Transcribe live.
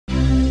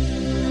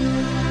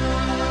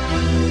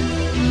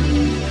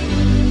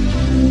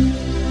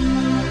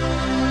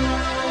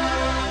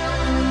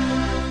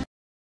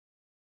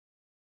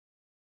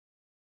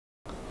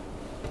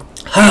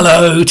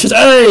Hello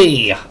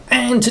today,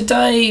 and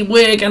today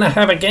we're going to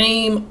have a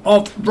game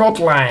of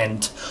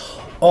Rodland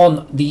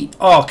on the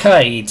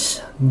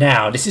arcades.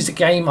 Now this is a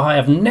game I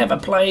have never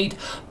played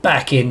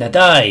back in the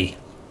day.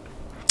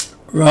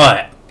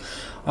 Right,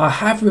 I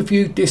have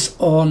reviewed this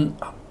on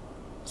a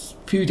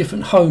few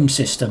different home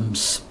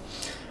systems: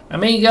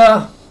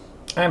 Amiga,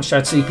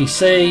 Amstrad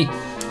CPC,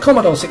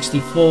 Commodore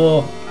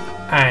 64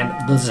 and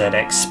the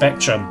ZX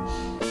Spectrum.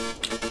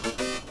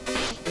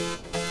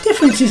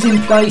 Differences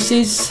in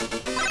places,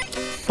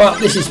 but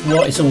this is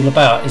what it's all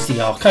about, is the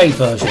arcade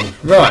version.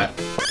 Right,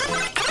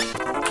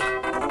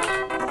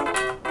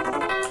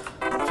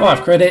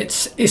 5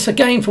 credits. It's a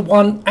game for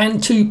 1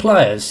 and 2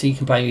 players, so you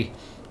can play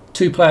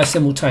 2 players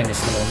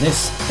simultaneously on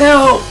this.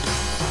 Now,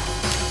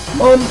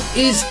 Mom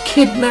is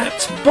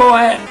kidnapped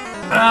by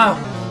a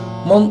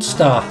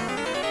monster.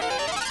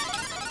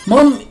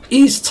 Mom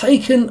is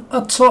taken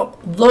atop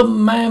the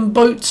man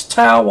boat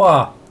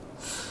tower.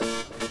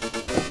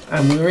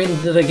 And we're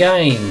into the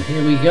game.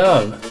 Here we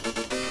go.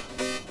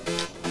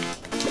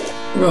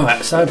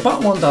 Right, so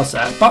button 1 does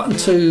that. Button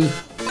 2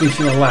 gives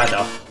you a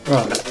ladder.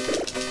 Right.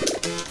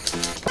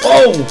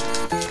 Oh!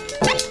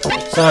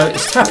 So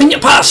it's tapping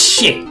your pass.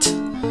 Shit!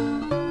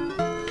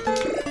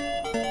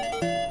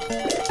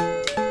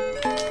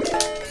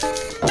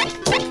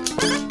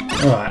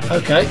 Right,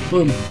 okay.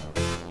 Boom.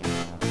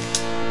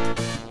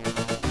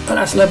 And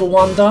that's level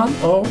 1 done.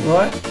 All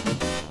right.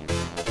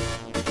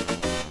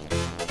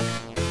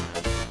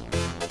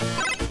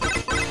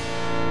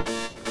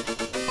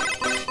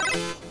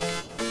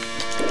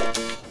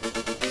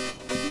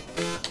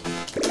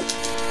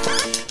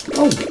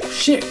 Oh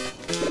shit!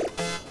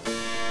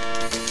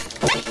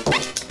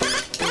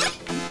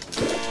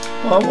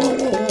 Oh,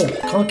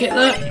 whoa. Can't get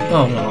that?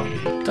 Oh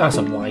no, that's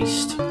a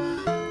waste.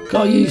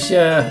 Gotta use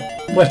your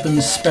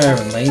weapons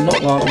sparingly,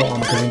 not like what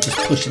I'm doing, just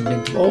pushing them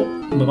into. Oh,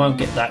 we won't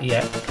get that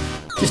yet.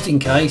 Just in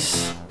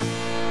case.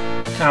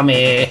 Come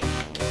here.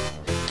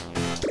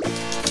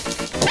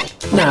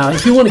 Now,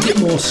 if you want to get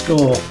more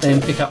score,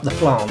 then pick up the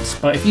plants.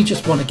 But if you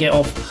just want to get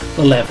off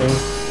the level,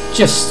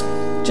 just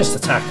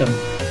attack them.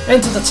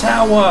 Enter the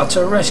tower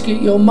to rescue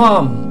your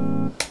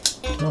mum.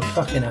 I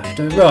fucking have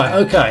to. Right,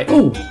 okay.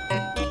 Ooh.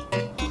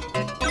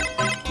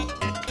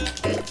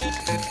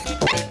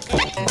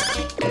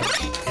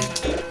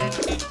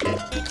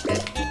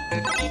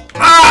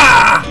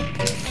 Ah!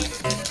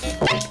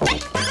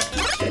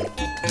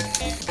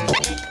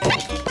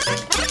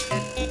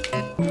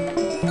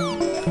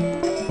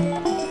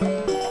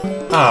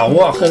 Ah,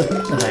 what I could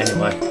have...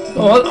 Anyway.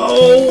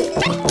 Oh!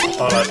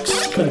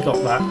 Bollocks. Could have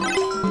got that.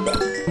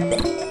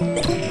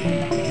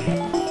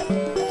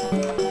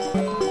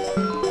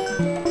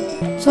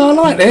 So I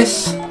like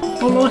this.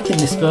 I'm liking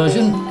this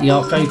version, the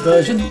arcade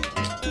version.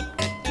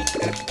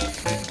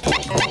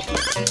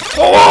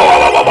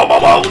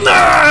 Oh,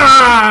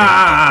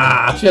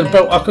 nah! I could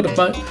have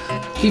built.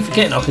 Keep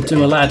forgetting I could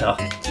do a ladder.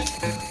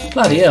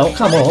 Bloody hell!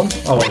 Come on!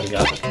 Oh, here we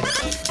go.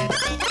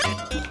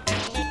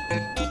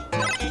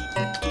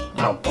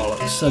 Oh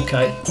bollocks!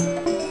 Okay.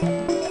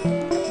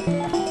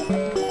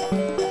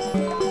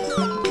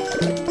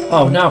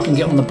 Oh, now I can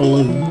get on the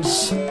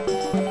balloons.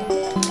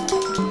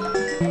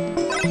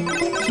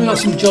 We've got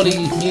some jolly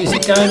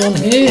music going on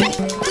here.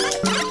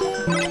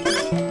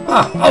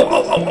 Ah!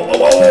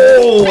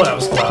 Oh! That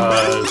was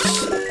close.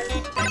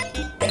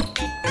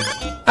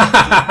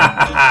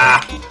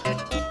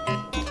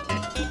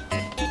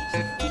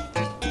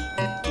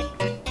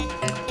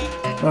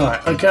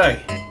 Right, okay.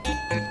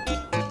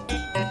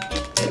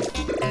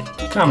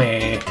 Come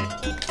here.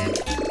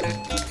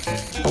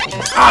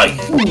 Aye!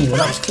 Ooh,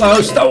 that was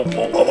close. Oh!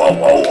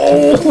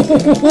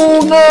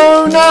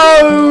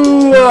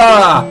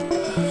 No!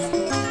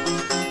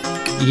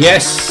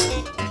 Yes.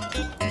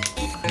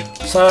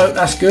 So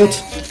that's good.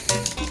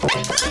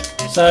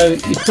 So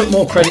you put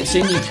more credits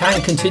in, you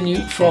can continue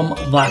from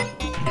that,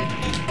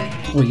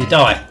 or you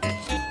die,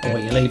 or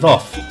you leave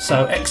off.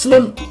 So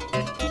excellent.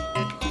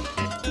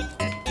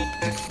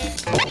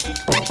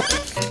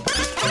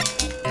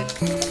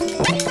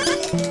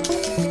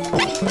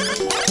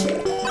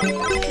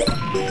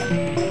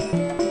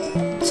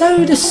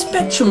 So the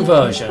Spectrum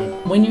version,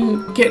 when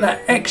you get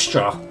that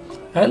extra,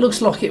 it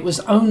looks like it was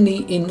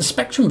only in the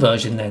Spectrum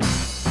version then.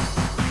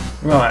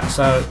 Right,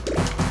 so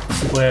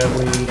this is where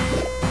we...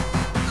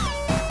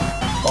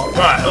 Oh,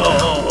 right. Oh,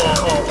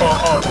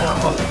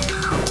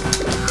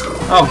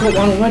 I've got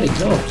one already.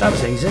 Oh, that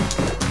was easy.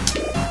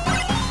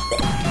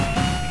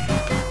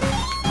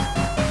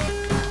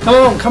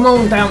 Come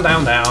on,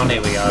 down.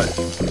 Here we go.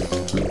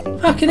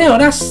 Fucking hell,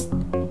 that's...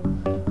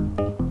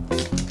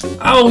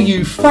 Oh,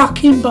 you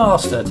fucking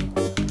bastard.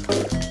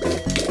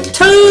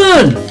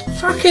 Turn!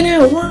 Fucking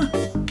hell, what?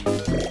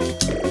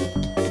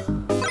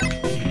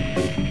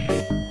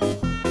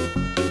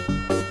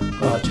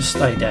 Oh, just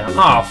stay down.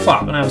 Oh,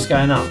 fuck, now it's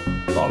going up.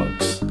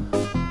 Bollocks.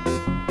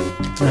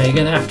 Now you're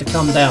going to have to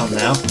come down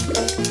now.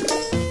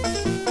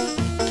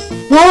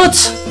 What?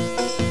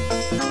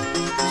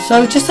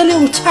 So, just a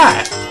little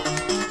tap.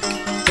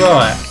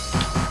 Right.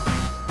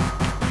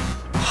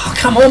 Oh,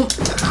 come on.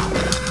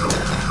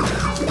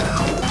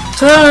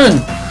 Turn!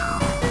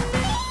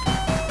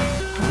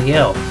 Bloody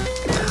hell.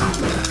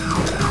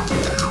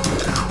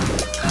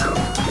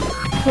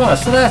 Right,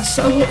 so that's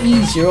a lot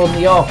easier on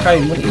the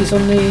arcade than it is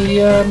on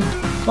the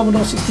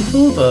Commodore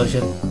 64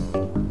 version.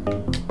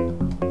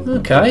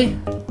 Okay.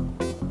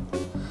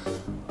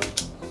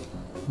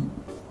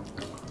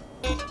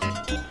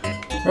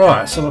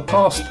 Right, so we're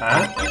past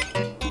that.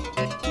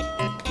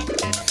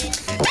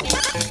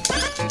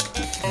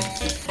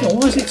 Oh,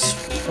 why is it...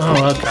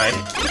 Oh, okay.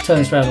 It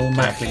turns around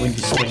automatically when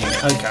you're swinging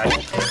it. Okay.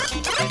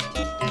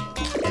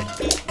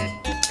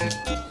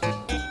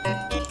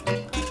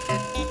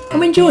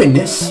 I'm enjoying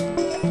this.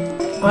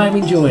 I am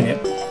enjoying it.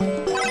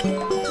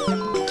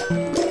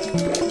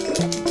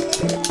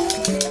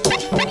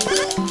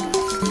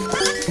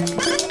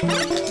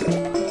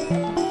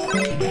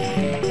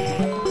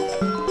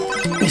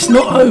 It's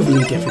not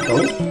overly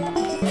difficult.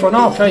 For an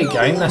arcade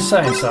game, that's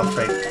saying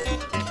something.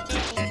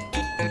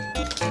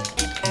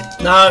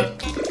 No.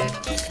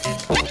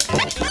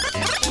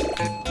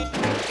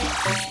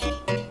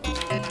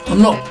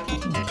 I'm not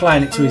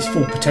playing it to its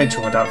full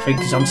potential, I don't think,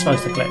 because I'm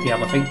supposed to collect the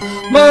other thing.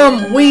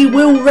 Mum, we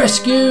will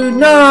rescue.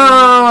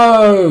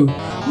 No!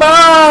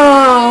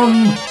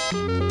 Mum!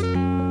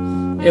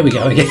 Here we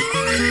go again.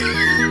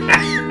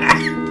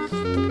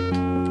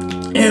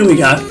 Here we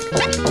go.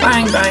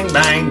 Bang, bang,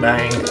 bang,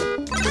 bang.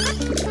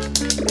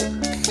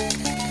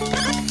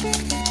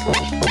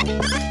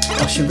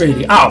 I should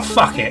really... Oh,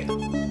 fuck it.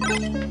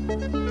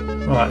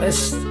 Right,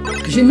 let's...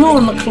 Because you're not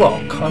on the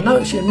clock. I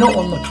notice you're not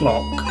on the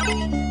clock.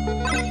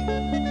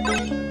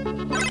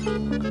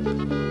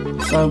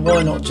 So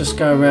why not just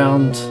go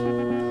around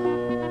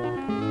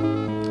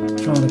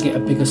trying to get a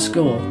bigger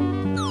score?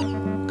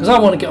 Because I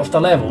want to get off the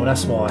level,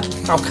 that's why.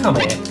 Oh, come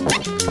here.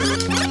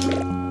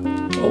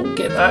 Oh,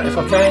 get that if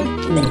I can.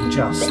 Ooh,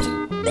 just.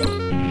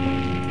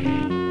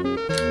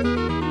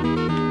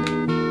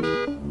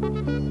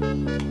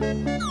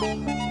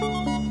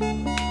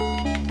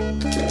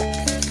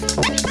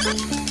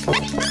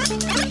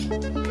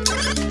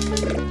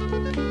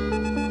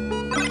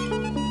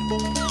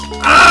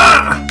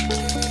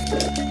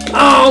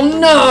 Oh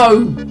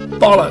no!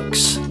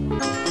 Bollocks!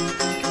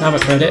 Have a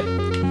credit.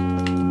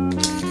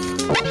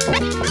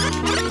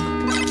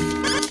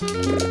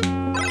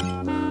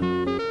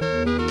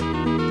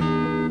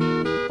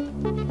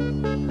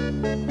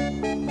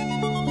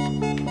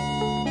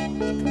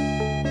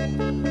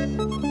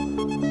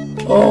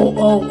 Oh,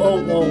 oh, oh,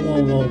 whoa,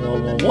 whoa, whoa, whoa,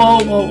 whoa, whoa,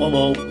 whoa, whoa,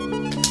 whoa.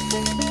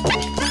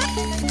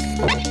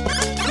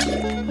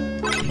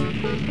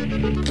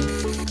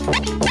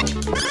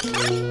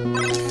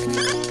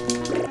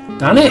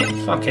 Done it!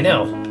 Fucking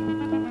hell.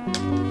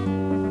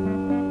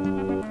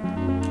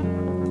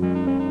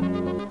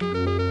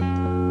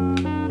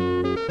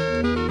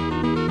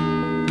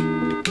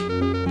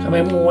 Come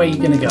in, where are you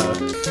gonna go?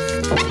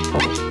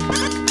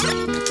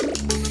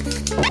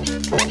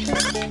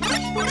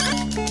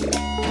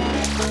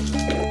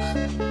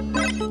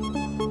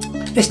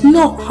 It's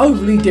not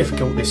overly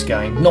difficult, this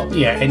game, not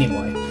yet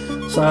anyway.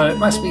 So it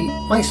makes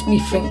me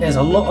think there's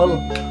a lot of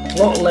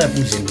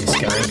levels in this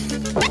game.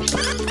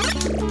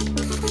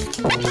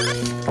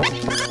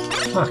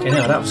 Fucking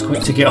hell, that was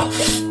quick to get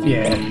off.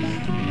 Yeah.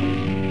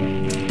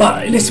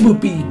 But this would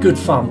be good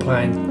fun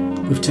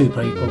playing with two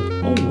people.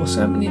 Oh, what's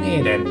happening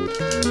here then?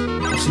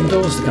 Got some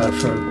doors to go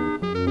through.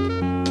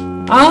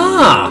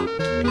 Ah!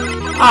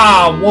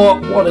 Ah,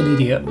 what an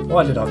idiot.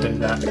 Why did I do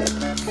that?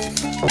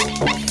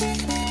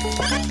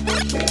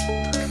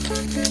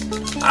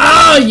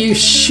 Ah, you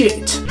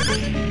shit!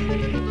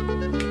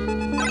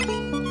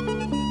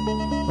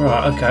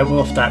 Right, okay, we're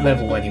off that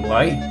level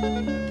anyway.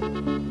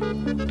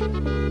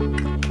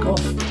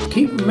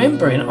 Keep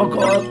remembering, I've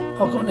got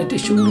an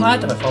additional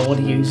ladder if I want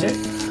to use it.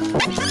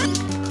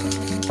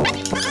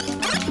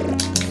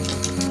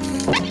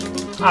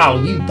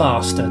 Oh, you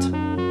bastard!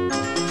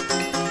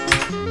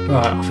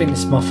 Right, I think this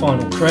is my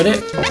final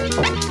credit.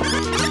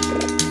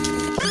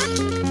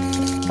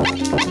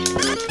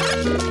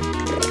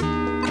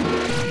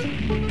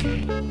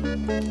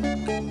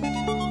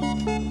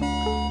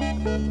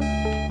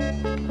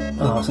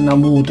 Oh, so no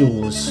more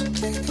doors.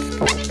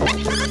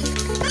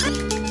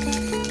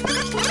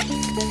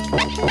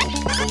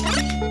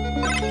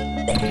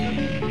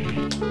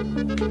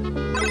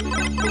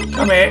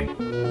 Come here.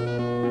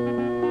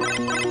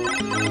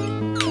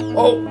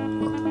 Oh.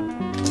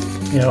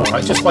 Yeah,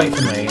 alright, just wait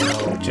for me and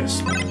I'll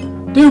just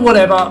do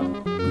whatever.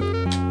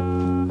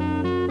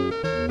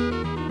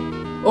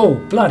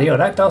 Oh, bloody hell,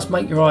 that does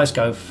make your eyes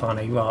go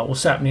funny. Right,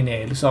 what's happening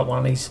here? Looks like one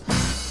of these.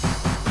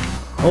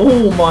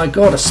 Oh my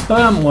god, a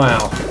sperm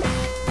whale.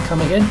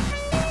 Come again?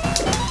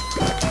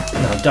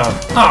 No, done.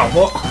 Oh,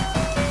 what?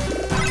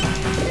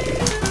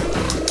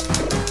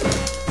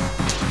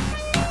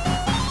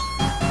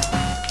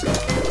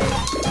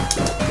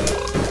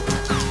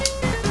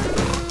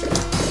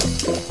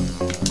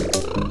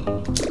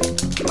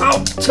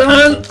 Oh,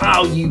 turn!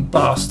 Oh, you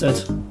bastard.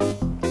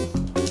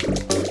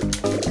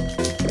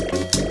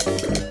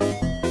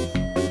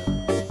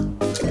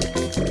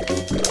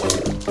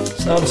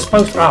 So I'm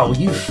supposed to... Oh,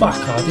 you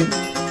fucker. I didn't...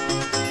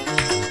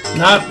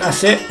 No,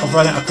 that's it. I've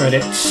run out of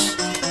credits.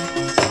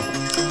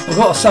 I've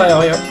got to say,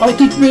 I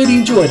did really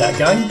enjoy that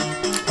game.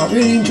 I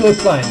really enjoyed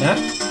playing that.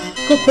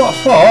 Got quite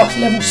far,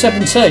 level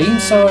 17,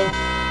 so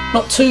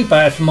not too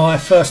bad for my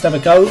first ever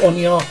go on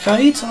the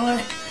arcades, I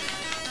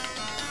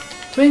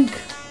think.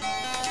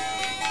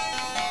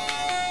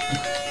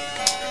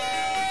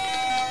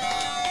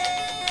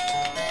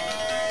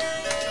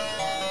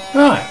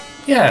 Right,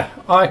 yeah,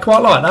 I quite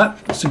like that.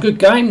 It's a good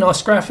game,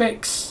 nice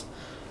graphics,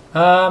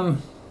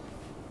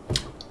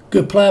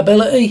 good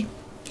playability.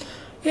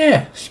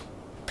 Yeah,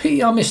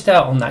 pity I missed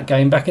out on that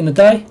game back in the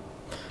day.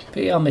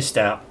 Pity I missed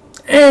out.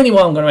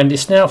 Anyway, I'm going to end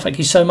this now. Thank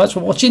you so much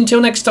for watching.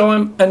 Till next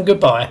time, and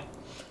goodbye.